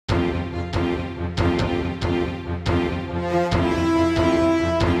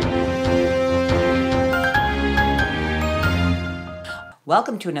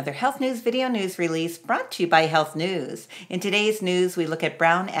Welcome to another Health News video news release brought to you by Health News. In today's news, we look at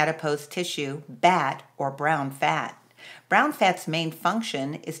brown adipose tissue, BAT, or brown fat. Brown fat's main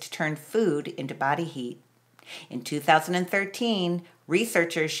function is to turn food into body heat. In 2013,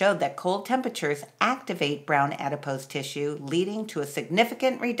 researchers showed that cold temperatures activate brown adipose tissue, leading to a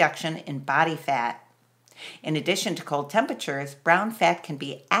significant reduction in body fat. In addition to cold temperatures, brown fat can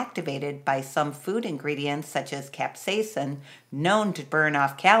be activated by some food ingredients such as capsaicin, known to burn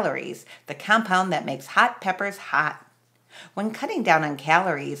off calories, the compound that makes hot peppers hot. When cutting down on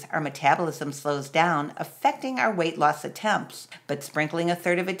calories, our metabolism slows down, affecting our weight loss attempts. But sprinkling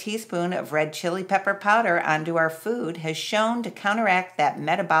 1/3 teaspoon of red chili pepper powder onto our food has shown to counteract that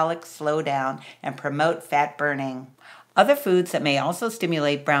metabolic slowdown and promote fat burning. Other foods that may also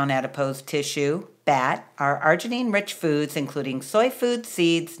stimulate brown adipose tissue, BAT, are arginine-rich foods including soy food,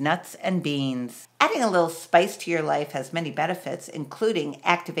 seeds, nuts, and beans. Adding a little spice to your life has many benefits, including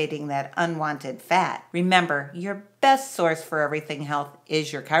activating that unwanted fat. Remember, your best source for everything health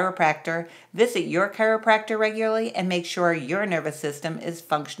is your chiropractor. Visit your chiropractor regularly and make sure your nervous system is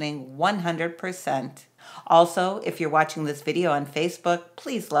functioning 100%. Also, if you're watching this video on Facebook,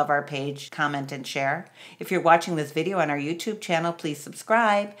 please love our page, comment, and share. If you're watching this video on our YouTube channel, please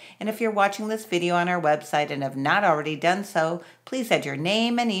subscribe. And if you're watching this video on our website and have not already done so, please add your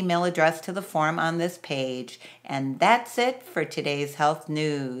name and email address to the form on this page. And that's it for today's health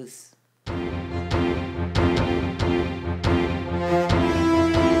news.